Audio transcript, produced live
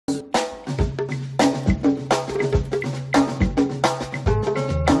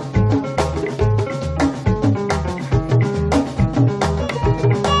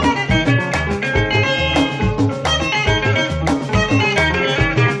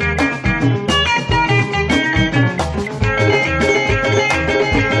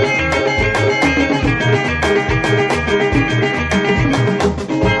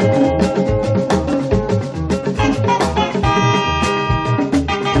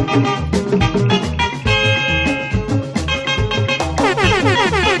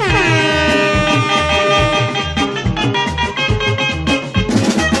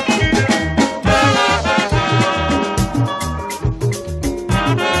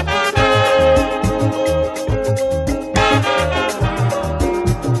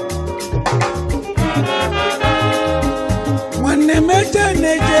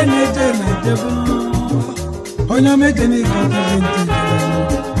Onya mejeni kontinenti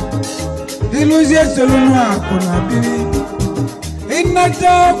Illuzie solunwa kuna biri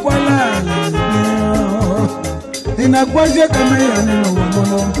Inata kwala Inakwaje kama ya nino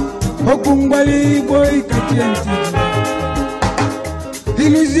wamono Okungwali boy katienti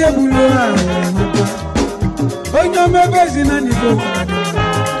Illuzie bulwa Onya mebezi na niko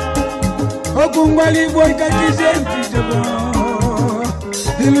Okungwali boy katienti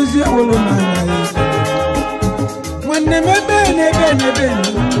Illuzie wolona When the mebe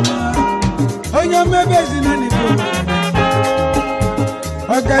Onya mebe zinani bo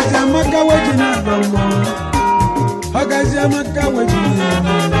Okazi amaka wajina gomo Okazi amaka wajina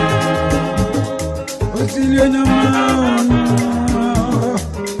Osili onya ma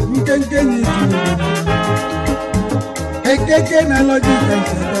Mkenkeni Ekeke na lojika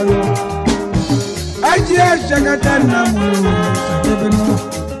isadalo Aji ashakata na mu Sakebeno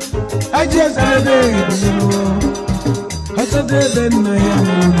Aji asalebe Asade na ya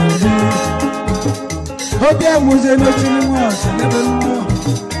muzi Obia muze no chini mo Sadebe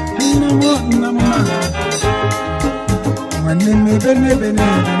Namo Mane bene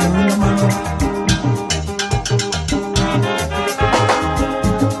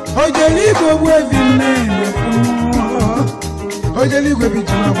Ojeli go wevi nene Ojeli go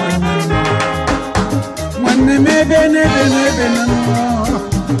bichuma Mane bene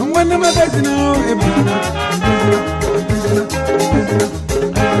Mane mabezina ebuna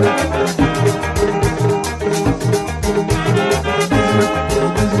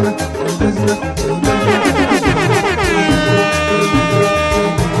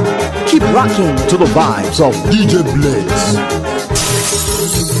Keep rocking to the vibes of DJ Blaze.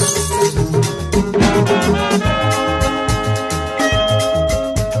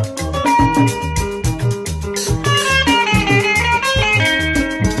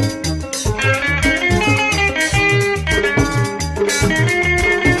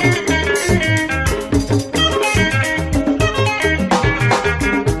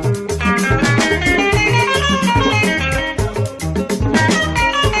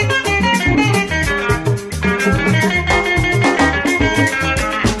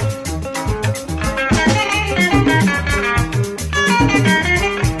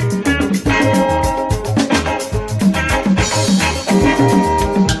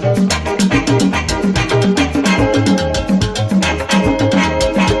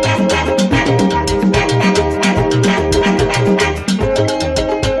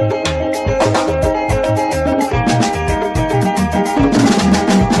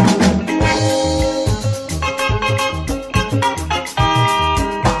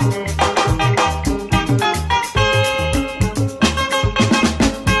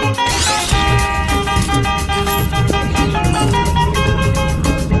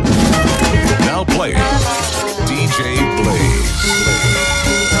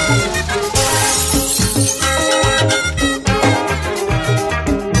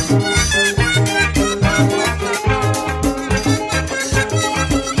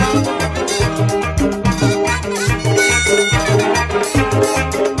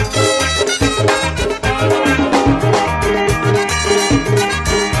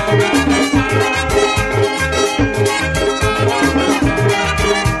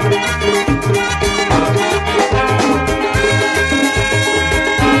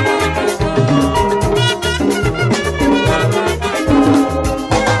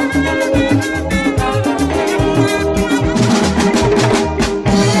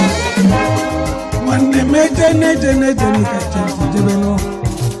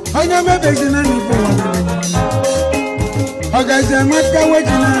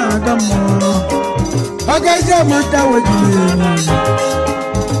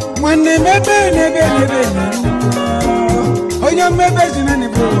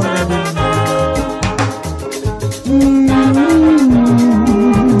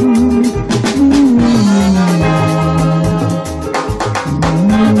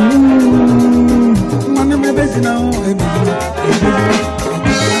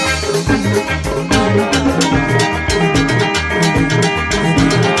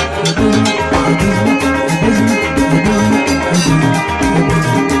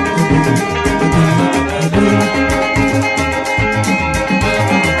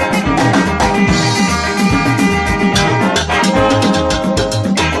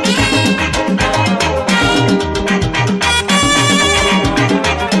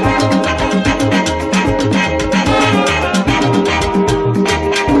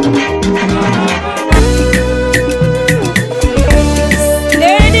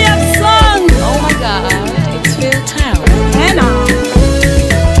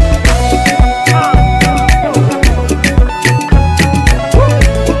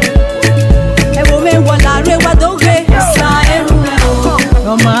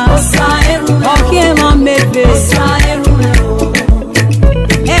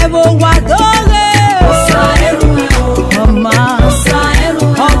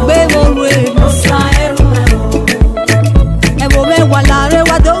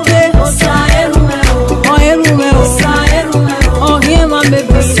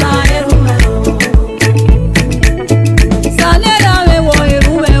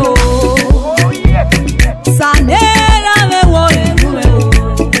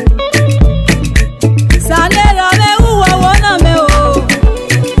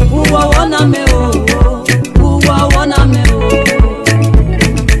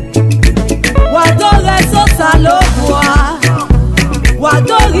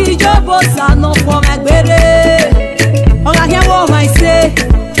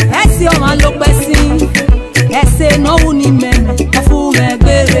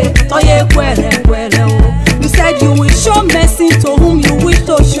 You said you will show mercy to whom you wish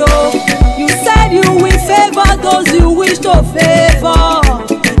to show. You said you will favor those you wish to favor.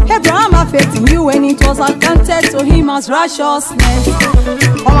 Abraham had faith in you and it was accounted to him as righteousness.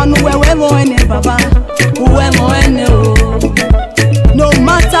 No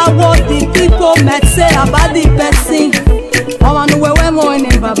matter what the people might say about the person,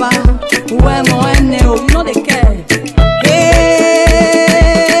 you know they care.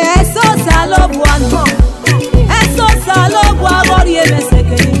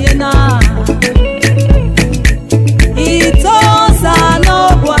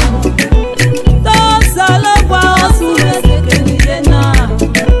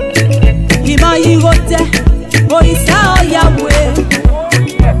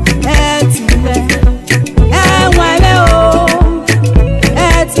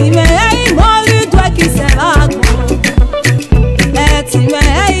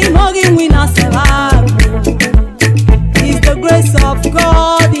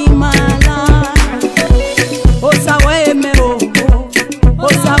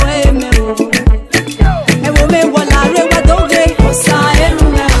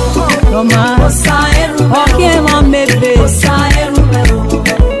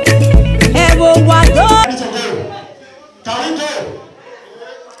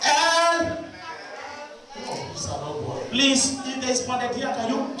 Please, if there's pounded here, can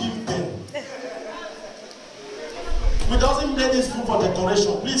you give them? We doesn't make this food for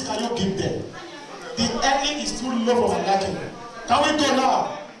decoration. Please, can you give them? The earning is too low for my liking. Can we go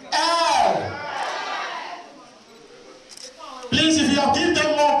now? Please, if you have given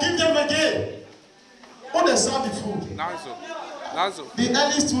them more, give them again. Who they serve the food? Nazo. The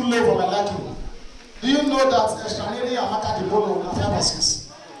earning is too low for my liking. Do you know that Shaniri and Maka the Bono are 5 or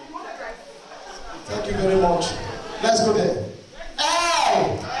 6? Thank you very much. Let's go there.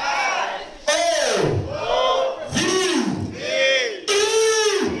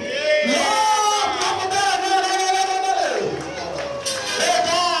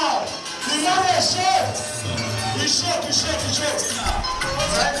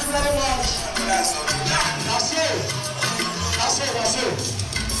 Thank you very much. That's it.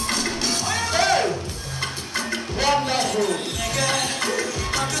 Hey! Wonderful.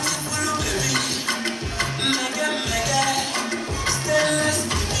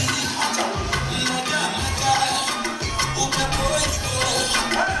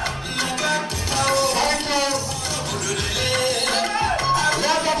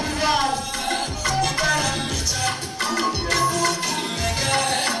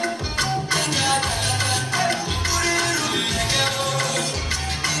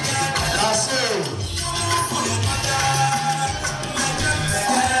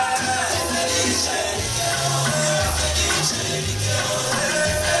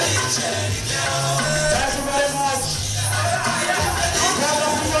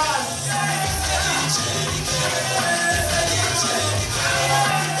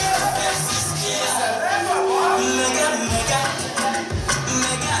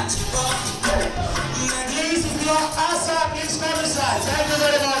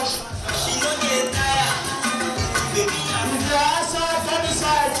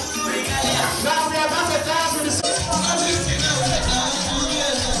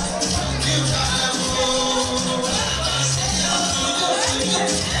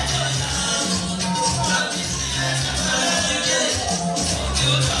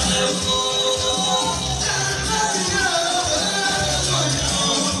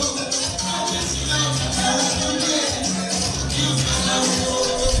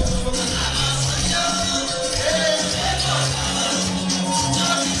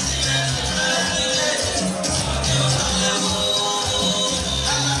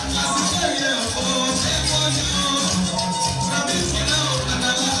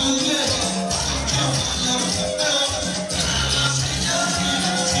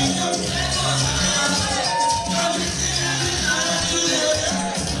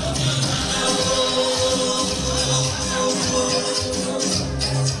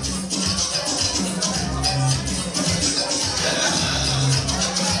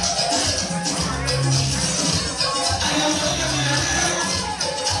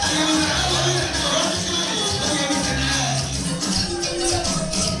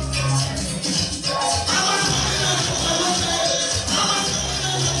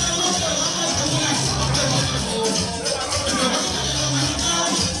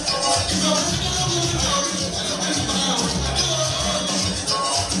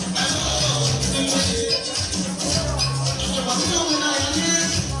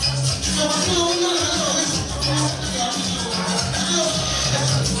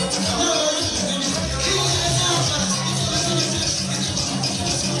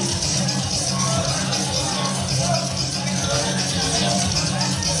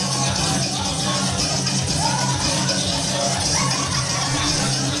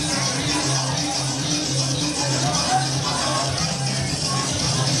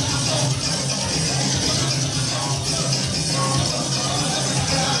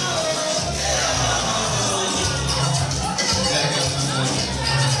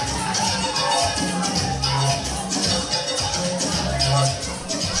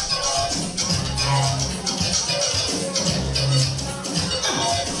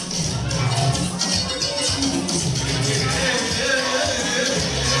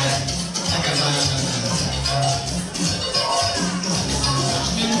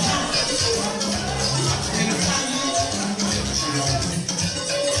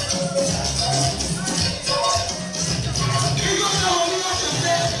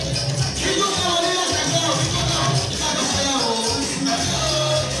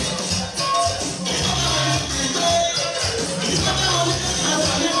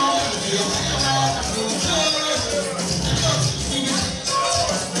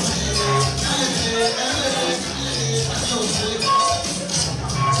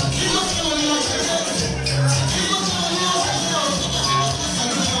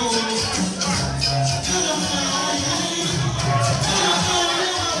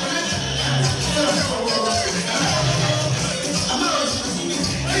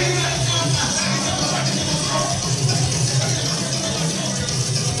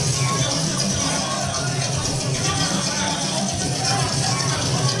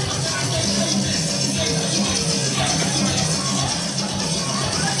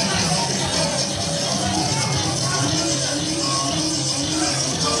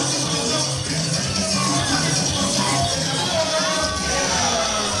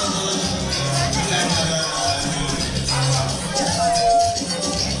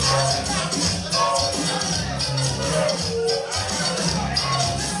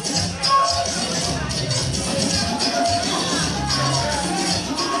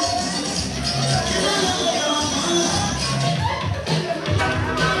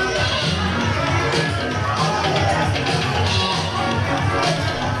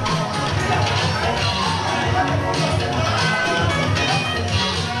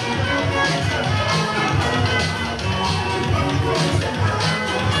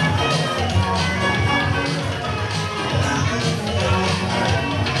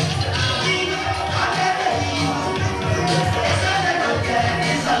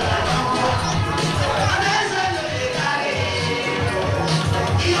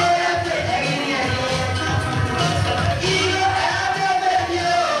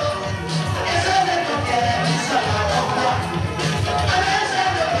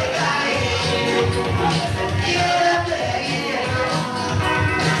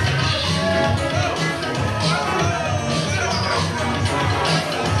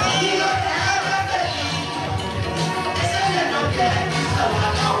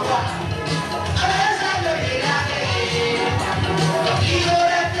 Hallelujah.